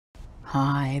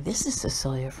Hi, this is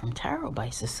Cecilia from Tarot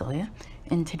by Cecilia,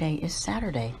 and today is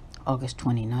Saturday, August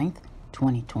 29th,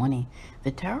 2020.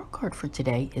 The tarot card for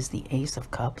today is the Ace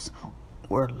of Cups,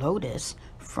 or Lotus,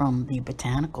 from the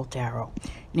Botanical Tarot.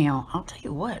 Now, I'll tell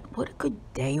you what a good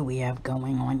day we have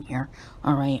going on here.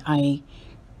 All right,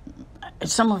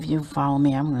 some of you follow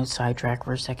me. I'm going to sidetrack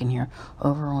for a second here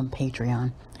over on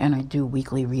Patreon, and I do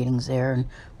weekly readings there and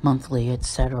monthly,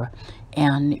 etc.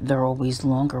 And they're always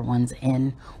longer ones.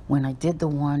 And when I did the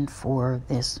one for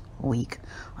this week,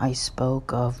 I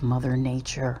spoke of Mother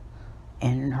Nature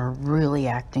and her really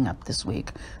acting up this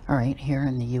week. All right, here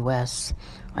in the U.S.,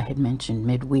 I had mentioned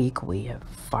midweek we have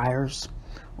fires,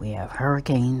 we have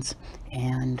hurricanes,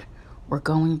 and we're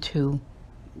going to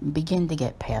begin to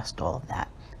get past all of that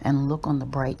and look on the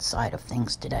bright side of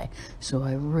things today. So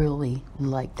I really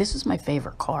like, this is my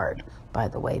favorite card, by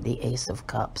the way, the Ace of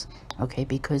Cups, okay,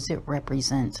 because it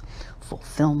represents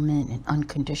fulfillment and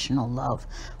unconditional love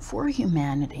for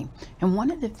humanity. And one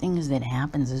of the things that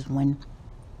happens is when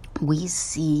we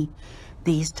see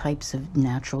these types of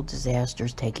natural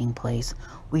disasters taking place,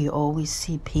 we always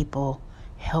see people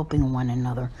helping one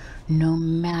another, no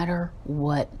matter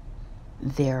what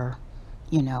their,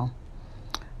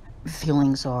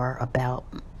 feelings are about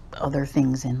other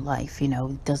things in life.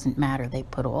 It doesn't matter. They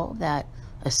put all that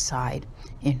aside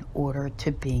in order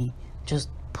to be just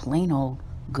plain old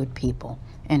good people,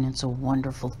 and it's a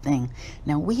wonderful thing.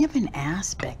 Now, we have an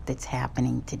aspect that's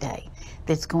happening today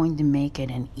that's going to make it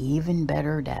an even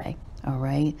better day. All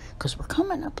right, because we're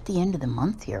coming up at the end of the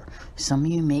month here. Some of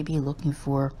you may be looking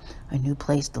for a new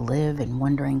place to live and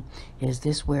wondering, is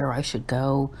this where I should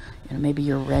go? Maybe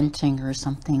you're renting or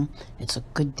something. It's a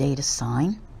good day to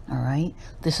sign. All right,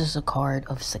 this is a card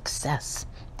of success,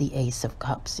 the Ace of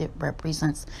Cups. It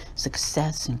represents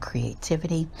success and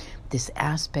creativity. This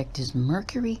aspect is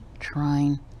Mercury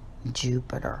trine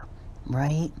Jupiter,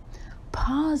 right?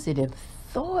 Positive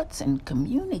thoughts and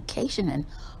communication and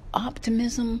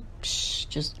optimism,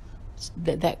 just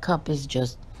that cup is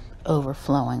just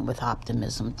overflowing with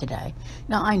optimism today.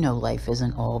 Now, I know life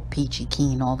isn't all peachy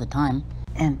keen all the time,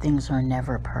 and things are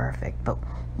never perfect, but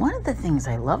one of the things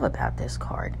I love about this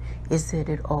card is that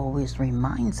it always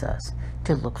reminds us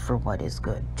to look for what is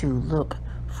good, to look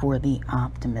for the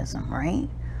optimism, right?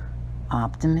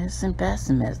 Optimist and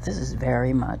pessimist. This is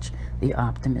very much the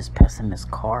optimist pessimist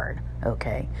card,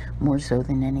 okay? More so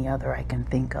than any other I can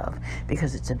think of,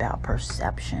 because it's about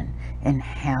perception and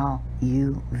how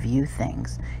you view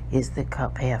things. Is the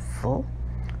cup half full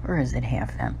or is it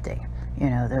half empty?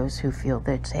 Those who feel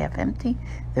that it's half empty,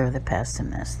 they're the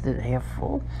pessimists. The half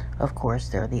full, of course,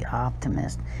 they're the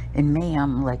optimist. In me,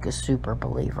 I'm like a super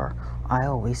believer. I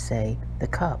always say the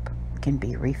cup can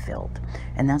be refilled,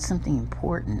 and that's something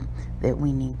important that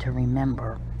we need to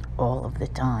remember all of the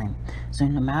time. So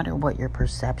no matter what your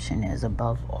perception is,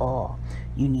 above all,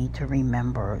 you need to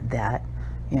remember that,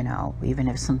 even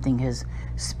if something has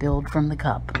spilled from the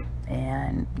cup,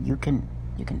 and you can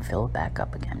fill it back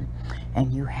up again,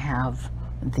 and you have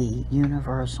the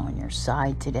universe on your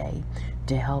side today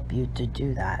to help you to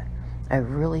do that. I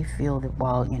really feel that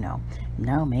while,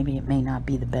 no, maybe it may not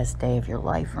be the best day of your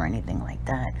life or anything like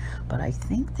that, but I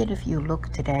think that if you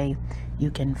look today, you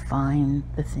can find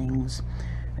the things,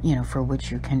 for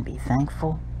which you can be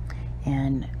thankful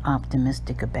and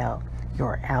optimistic about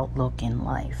your outlook in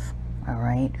life. All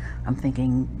right. I'm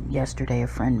thinking yesterday a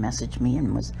friend messaged me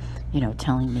and was,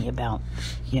 telling me about,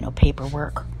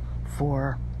 paperwork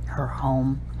for her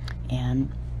home and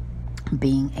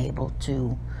being able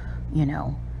to,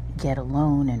 get a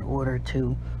loan in order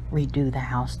to redo the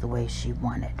house the way she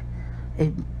wanted.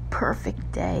 A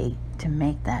perfect day to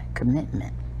make that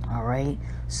commitment. All right,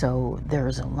 so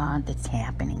there's a lot that's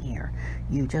happening here.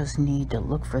 You just need to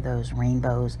look for those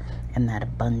rainbows and that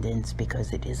abundance,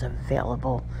 because it is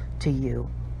available to you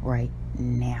right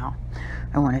now.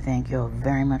 I want to thank you all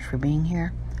very much for being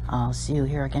here. I'll see you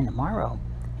here again tomorrow,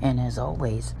 and as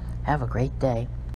always, have a great day.